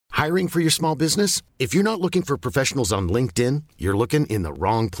Hiring for your small business? If you're not looking for professionals on LinkedIn, you're looking in the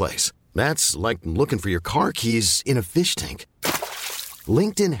wrong place. That's like looking for your car keys in a fish tank.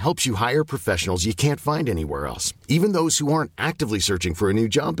 LinkedIn helps you hire professionals you can't find anywhere else, even those who aren't actively searching for a new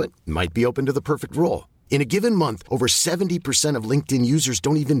job but might be open to the perfect role. In a given month, over 70% of LinkedIn users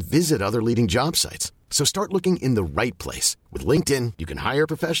don't even visit other leading job sites. So start looking in the right place. With LinkedIn, you can hire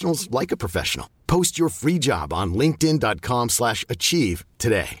professionals like a professional. Post your free job on linkedin.com/achieve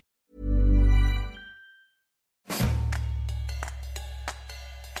today.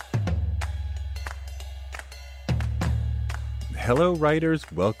 Hello, writers.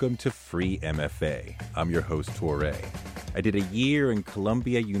 Welcome to Free MFA. I'm your host, Torre. I did a year in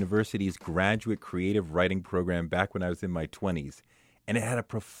Columbia University's graduate creative writing program back when I was in my 20s, and it had a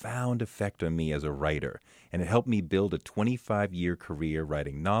profound effect on me as a writer, and it helped me build a 25-year career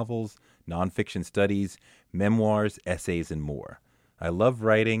writing novels, nonfiction studies, memoirs, essays, and more. I love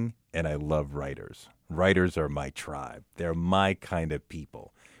writing, and I love writers. Writers are my tribe. They're my kind of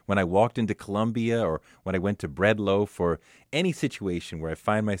people. When I walked into Columbia or when I went to Bread Loaf or any situation where I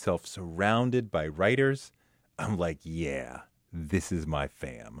find myself surrounded by writers, I'm like, yeah, this is my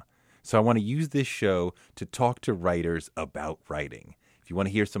fam. So I want to use this show to talk to writers about writing. If you want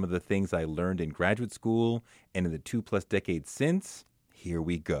to hear some of the things I learned in graduate school and in the 2+ decades since, here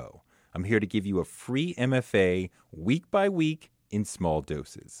we go. I'm here to give you a free MFA week by week in small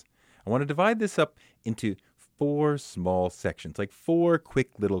doses. I want to divide this up into 4 small sections, like 4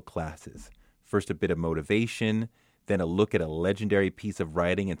 quick little classes. First, a bit of motivation, then a look at a legendary piece of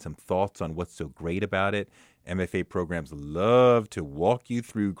writing and some thoughts on what's so great about it. MFA programs love to walk you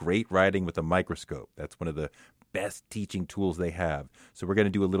through great writing with a microscope. That's one of the best teaching tools they have. So we're going to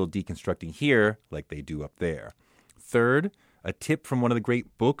do a little deconstructing here like they do up there. Third, a tip from one of the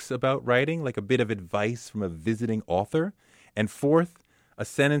great books about writing, like a bit of advice from a visiting author. And fourth, a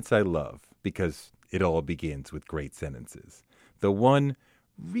sentence I love because it all begins with great sentences. The one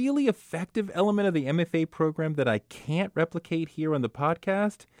really effective element of the MFA program that I can't replicate here on the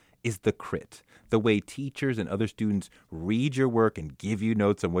podcast is the crit, the way teachers and other students read your work and give you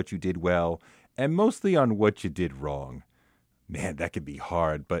notes on what you did well and mostly on what you did wrong. Man, that can be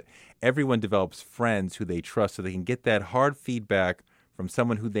hard, but everyone develops friends who they trust so they can get that hard feedback from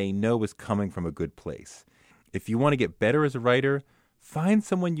someone who they know is coming from a good place. If you want to get better as a writer, find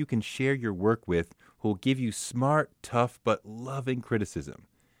someone you can share your work with who will give you smart, tough, but loving criticism.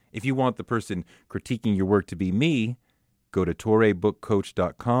 If you want the person critiquing your work to be me, go to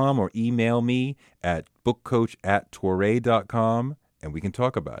torrebookcoach.com or email me at bookcoach@torre.com and we can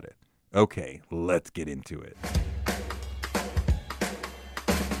talk about it. Okay, let's get into it.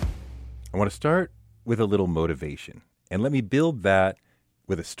 I want to start with a little motivation, and let me build that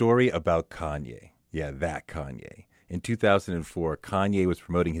with a story about Kanye. Yeah, that Kanye. In 2004, Kanye was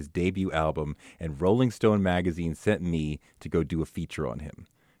promoting his debut album, and Rolling Stone magazine sent me to go do a feature on him.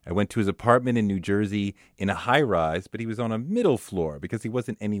 I went to his apartment in New Jersey in a high-rise, but he was on a middle floor because he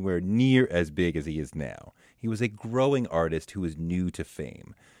wasn't anywhere near as big as he is now. He was a growing artist who was new to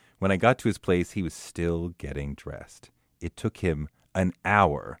fame. When I got to his place, he was still getting dressed. It took him an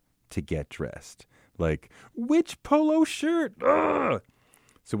hour to get dressed. Like, which polo shirt? Ugh!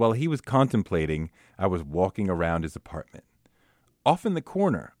 So while he was contemplating, I was walking around his apartment. Off in the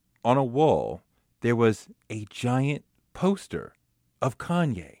corner, on a wall, there was a giant poster of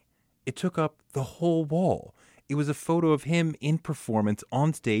Kanye. It took up the whole wall. It was a photo of him in performance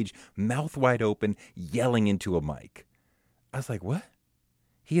on stage, mouth wide open, yelling into a mic. I was like, what?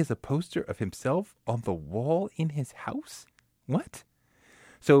 He has a poster of himself on the wall in his house? What?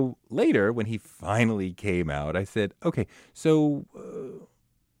 So later, when he finally came out, I said, okay, so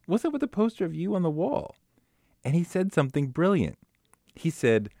what's up with the poster of you on the wall? And he said something brilliant. He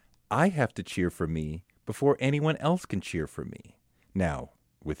said, I have to cheer for me before anyone else can cheer for me. Now,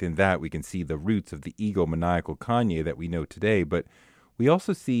 within that, we can see the roots of the egomaniacal Kanye that we know today, but we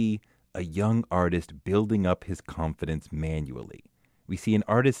also see a young artist building up his confidence manually. We see an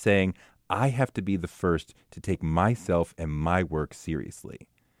artist saying, I have to be the first to take myself and my work seriously.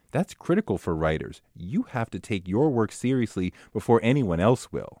 That's critical for writers. You have to take your work seriously before anyone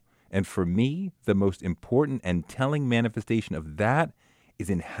else will. And for me, the most important and telling manifestation of that is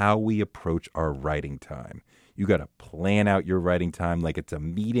in how we approach our writing time. You got to plan out your writing time like it's a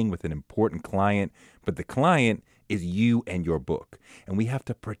meeting with an important client, but the client is you and your book. And we have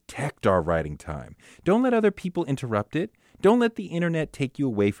to protect our writing time. Don't let other people interrupt it. Don't let the internet take you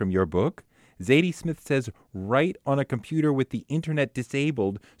away from your book. Zadie Smith says, write on a computer with the internet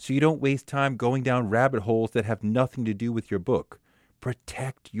disabled so you don't waste time going down rabbit holes that have nothing to do with your book.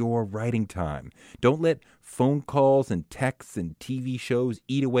 Protect your writing time. Don't let phone calls and texts and TV shows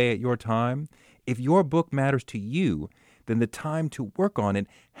eat away at your time. If your book matters to you, then the time to work on it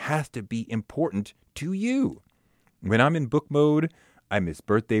has to be important to you. When I'm in book mode, I miss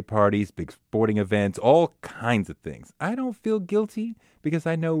birthday parties, big sporting events, all kinds of things. I don't feel guilty because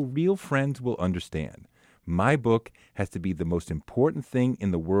I know real friends will understand. My book has to be the most important thing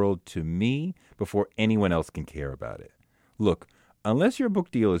in the world to me before anyone else can care about it. Look, unless your book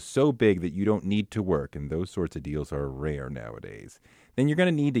deal is so big that you don't need to work, and those sorts of deals are rare nowadays, then you're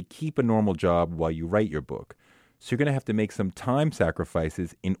going to need to keep a normal job while you write your book. So you're going to have to make some time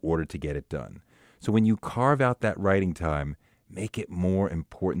sacrifices in order to get it done. So when you carve out that writing time, make it more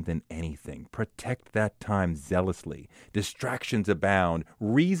important than anything. Protect that time zealously. Distractions abound.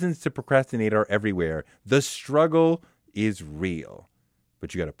 Reasons to procrastinate are everywhere. The struggle is real.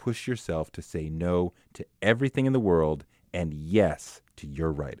 But you got to push yourself to say no to everything in the world and yes to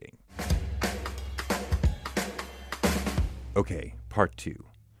your writing. Okay, part 2.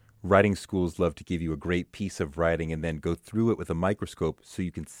 Writing schools love to give you a great piece of writing and then go through it with a microscope so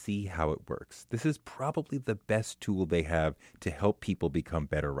you can see how it works. This is probably the best tool they have to help people become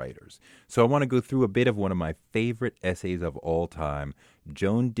better writers. So I want to go through a bit of one of my favorite essays of all time,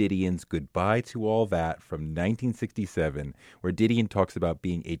 Joan Didion's Goodbye to All That from 1967, where Didion talks about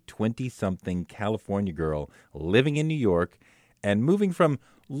being a 20-something California girl living in New York and moving from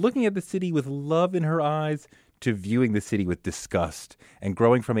looking at the city with love in her eyes to viewing the city with disgust, and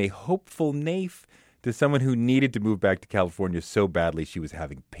growing from a hopeful naif to someone who needed to move back to California so badly she was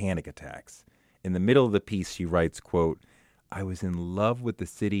having panic attacks. In the middle of the piece, she writes, quote, "I was in love with the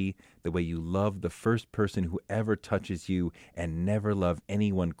city the way you love the first person who ever touches you and never love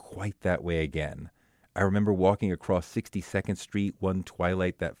anyone quite that way again. I remember walking across 62nd Street one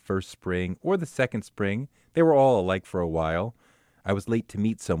twilight that first spring, or the second spring. They were all alike for a while. I was late to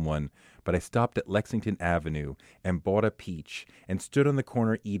meet someone, but I stopped at Lexington Avenue and bought a peach and stood on the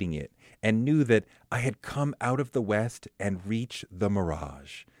corner eating it and knew that I had come out of the West and reached the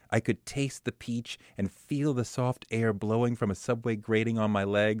mirage. I could taste the peach and feel the soft air blowing from a subway grating on my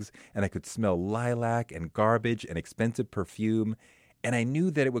legs, and I could smell lilac and garbage and expensive perfume, and I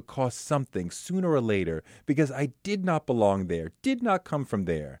knew that it would cost something sooner or later because I did not belong there, did not come from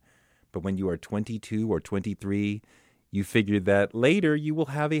there. But when you are 22 or 23, you figure that later you will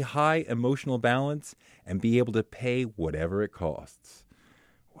have a high emotional balance and be able to pay whatever it costs."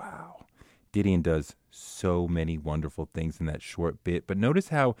 Wow. Didion does so many wonderful things in that short bit, but notice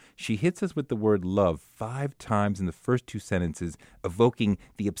how she hits us with the word love 5 times in the first 2 sentences, evoking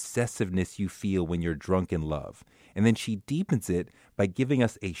the obsessiveness you feel when you're drunk in love. And then she deepens it by giving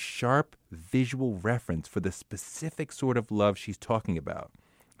us a sharp visual reference for the specific sort of love she's talking about.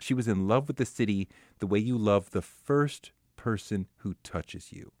 She was in love with the city the way you love the first person who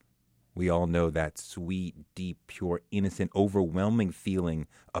touches you. We all know that sweet, deep, pure, innocent, overwhelming feeling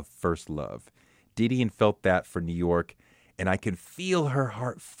of first love. Didion felt that for New York, and I can feel her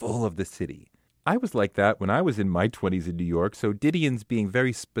heart full of the city. I was like that when I was in my 20s in New York, so Didion's being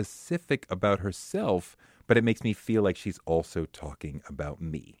very specific about herself, but it makes me feel like she's also talking about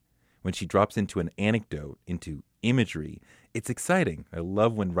me. When she drops into an anecdote, into imagery, it's exciting. I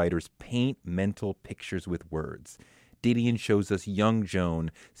love when writers paint mental pictures with words. Didion shows us young Joan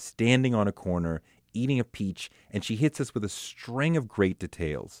standing on a corner, eating a peach, and she hits us with a string of great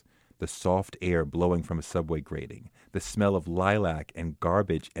details. The soft air blowing from a subway grating, the smell of lilac and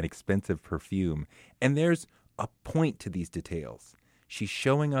garbage and expensive perfume. And there's a point to these details. She's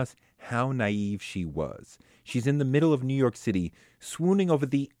showing us how naive she was. She's in the middle of New York City, swooning over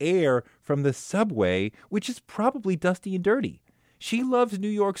the air from the subway, which is probably dusty and dirty. She loves New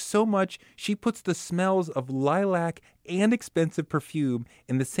York so much, she puts the smells of lilac and expensive perfume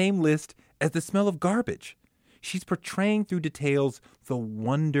in the same list as the smell of garbage. She's portraying through details the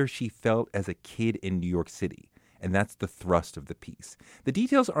wonder she felt as a kid in New York City. And that's the thrust of the piece. The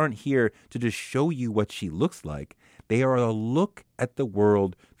details aren't here to just show you what she looks like. They are a look at the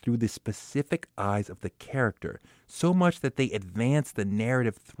world through the specific eyes of the character, so much that they advance the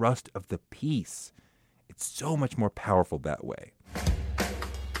narrative thrust of the piece. It's so much more powerful that way.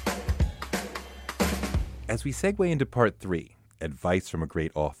 As we segue into part 3, advice from a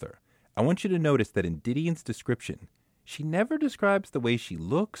great author, I want you to notice that in Didion's description, she never describes the way she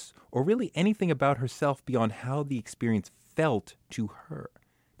looks or really anything about herself beyond how the experience felt to her.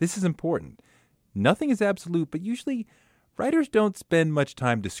 This is important. Nothing is absolute, but usually writers don't spend much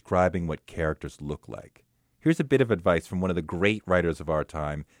time describing what characters look like. Here's a bit of advice from one of the great writers of our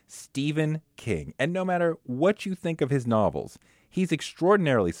time, Stephen King. And no matter what you think of his novels, he's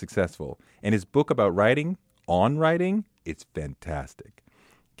extraordinarily successful, and his book about writing on writing, it's fantastic.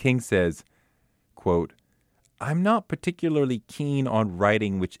 King says, quote, I'm not particularly keen on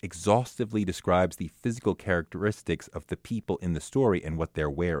writing which exhaustively describes the physical characteristics of the people in the story and what they're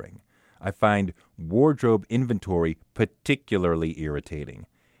wearing. I find wardrobe inventory particularly irritating.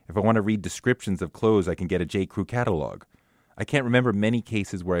 If I want to read descriptions of clothes, I can get a J. Crew catalog. I can't remember many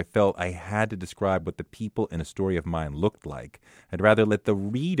cases where I felt I had to describe what the people in a story of mine looked like. I'd rather let the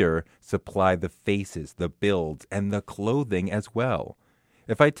reader supply the faces, the builds, and the clothing as well.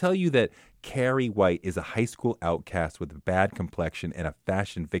 If I tell you that Carrie White is a high school outcast with a bad complexion and a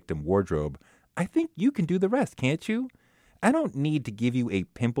fashion victim wardrobe, I think you can do the rest, can't you? I don't need to give you a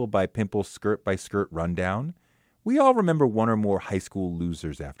pimple-by-pimple, skirt-by-skirt rundown. We all remember one or more high school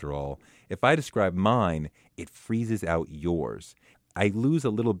losers, after all. If I describe mine, it freezes out yours. I lose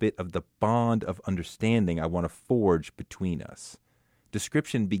a little bit of the bond of understanding I want to forge between us.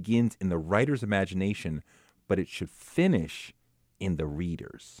 Description begins in the writer's imagination, but it should finish in the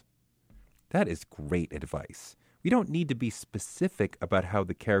reader's. That is great advice. We don't need to be specific about how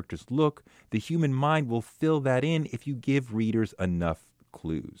the characters look. The human mind will fill that in if you give readers enough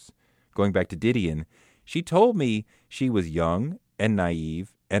clues. Going back to Didion, she told me she was young and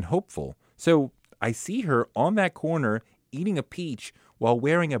naive and hopeful. So I see her on that corner eating a peach while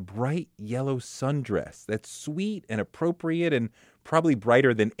wearing a bright yellow sundress that's sweet and appropriate and probably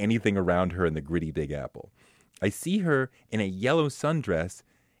brighter than anything around her in the gritty Big Apple. I see her in a yellow sundress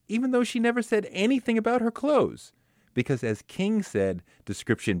even though she never said anything about her clothes. Because as King said,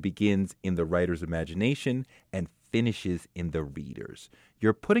 description begins in the writer's imagination and finishes in the reader's.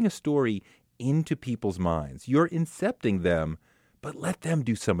 You're putting a story into people's minds. You're incepting them, but let them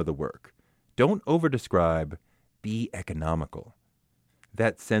do some of the work. Don't over-describe, be economical.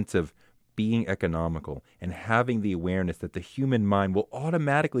 That sense of being economical and having the awareness that the human mind will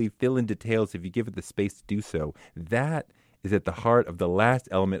automatically fill in details if you give it the space to do so, that is at the heart of the last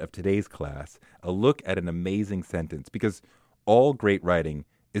element of today's class, a look at an amazing sentence, because all great writing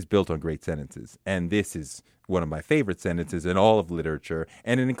is built on great sentences. And this is one of my favorite sentences in all of literature,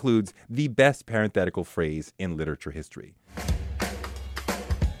 and it includes the best parenthetical phrase in literature history.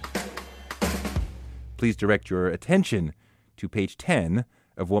 Please direct your attention to page 10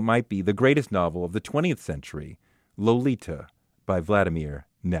 of what might be the greatest novel of the 20th century, Lolita by Vladimir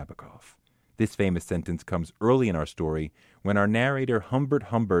Nabokov. This famous sentence comes early in our story when our narrator Humbert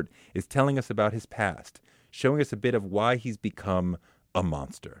Humbert is telling us about his past, showing us a bit of why he's become a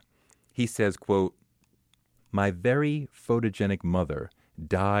monster. He says, quote, "My very photogenic mother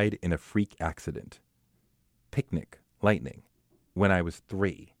died in a freak accident. Picnic, lightning, when I was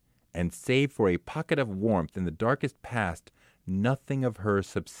 3, and save for a pocket of warmth in the darkest past, nothing of her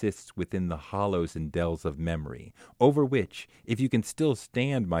subsists within the hollows and dells of memory, over which, if you can still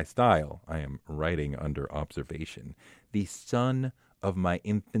stand my style, I am writing under observation, the sun of my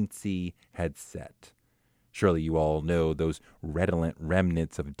infancy had set. Surely you all know those redolent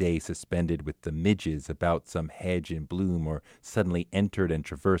remnants of day suspended with the midges about some hedge in bloom, or suddenly entered and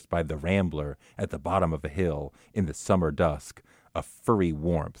traversed by the rambler at the bottom of a hill in the summer dusk, a furry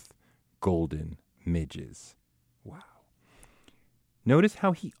warmth, golden midges." Wow. Notice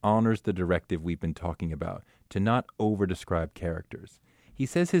how he honors the directive we've been talking about, to not over-describe characters. He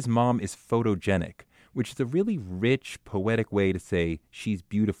says his mom is photogenic, which is a really rich, poetic way to say she's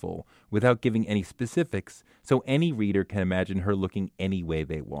beautiful without giving any specifics, so any reader can imagine her looking any way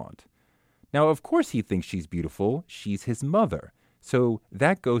they want. Now, of course he thinks she's beautiful. She's his mother. So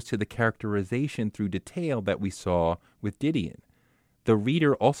that goes to the characterization through detail that we saw with Didion. The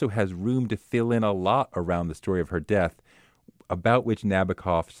reader also has room to fill in a lot around the story of her death, about which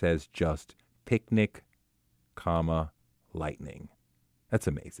Nabokov says just picnic, comma, lightning. That's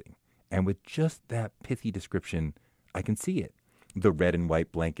amazing. And with just that pithy description, I can see it. The red and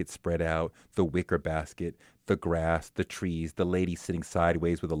white blanket spread out, the wicker basket, the grass, the trees, the lady sitting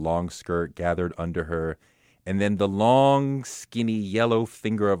sideways with a long skirt gathered under her, and then the long, skinny yellow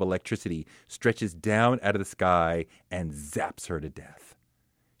finger of electricity stretches down out of the sky and zaps her to death.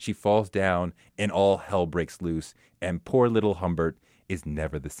 She falls down, and all hell breaks loose, and poor little Humbert is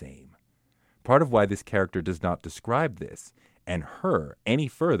never the same. Part of why this character does not describe this, and her, any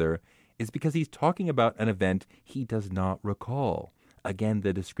further, is because he's talking about an event he does not recall. Again,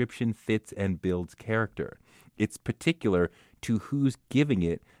 the description fits and builds character. It's particular to who's giving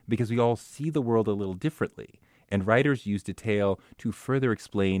it because we all see the world a little differently, and writers use detail to further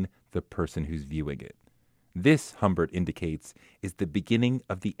explain the person who's viewing it. This, Humbert indicates, is the beginning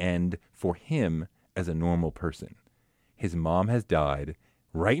of the end for him as a normal person. His mom has died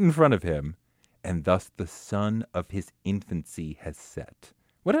right in front of him, and thus the sun of his infancy has set.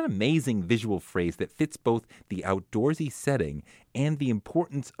 What an amazing visual phrase that fits both the outdoorsy setting and the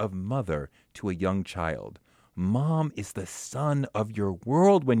importance of mother to a young child. Mom is the sun of your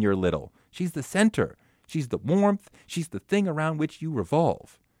world when you're little. She's the center. She's the warmth. She's the thing around which you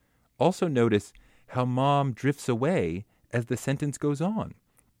revolve. Also notice how mom drifts away as the sentence goes on.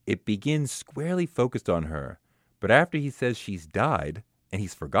 It begins squarely focused on her, but after he says she's died and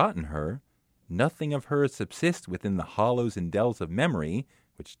he's forgotten her, nothing of her subsists within the hollows and dells of memory,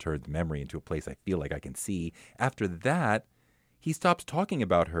 which turns memory into a place I feel like I can see. After that, he stops talking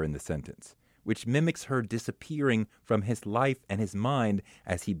about her in the sentence, which mimics her disappearing from his life and his mind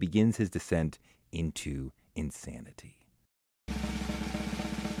as he begins his descent into insanity.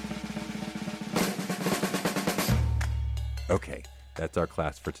 Okay, that's our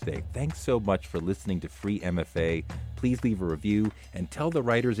class for today. Thanks so much for listening to Free MFA. Please leave a review and tell the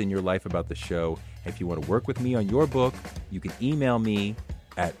writers in your life about the show. If you want to work with me on your book, you can email me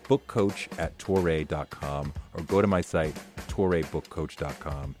at bookcoach@toure.com or go to my site,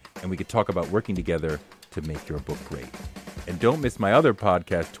 tourebookcoach.com, and we could talk about working together to make your book great. And don't miss my other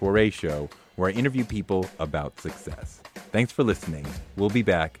podcast, Toure Show, where I interview people about success. Thanks for listening. We'll be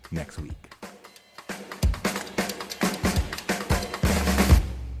back next week.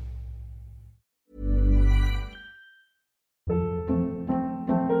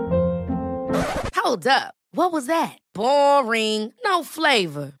 Hold up. What was that? Boring. No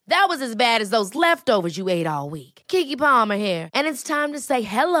flavor. That was as bad as those leftovers you ate all week. Keke Palmer here, and it's time to say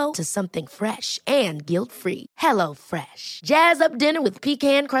hello to something fresh and guilt-free. HelloFresh. Jazz up dinner with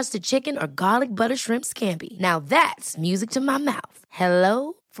pecan-crusted chicken or garlic butter shrimp scampi. Now that's music to my mouth.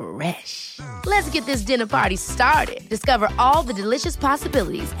 HelloFresh. Let's get this dinner party started. Discover all the delicious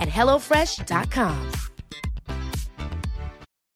possibilities at HelloFresh.com.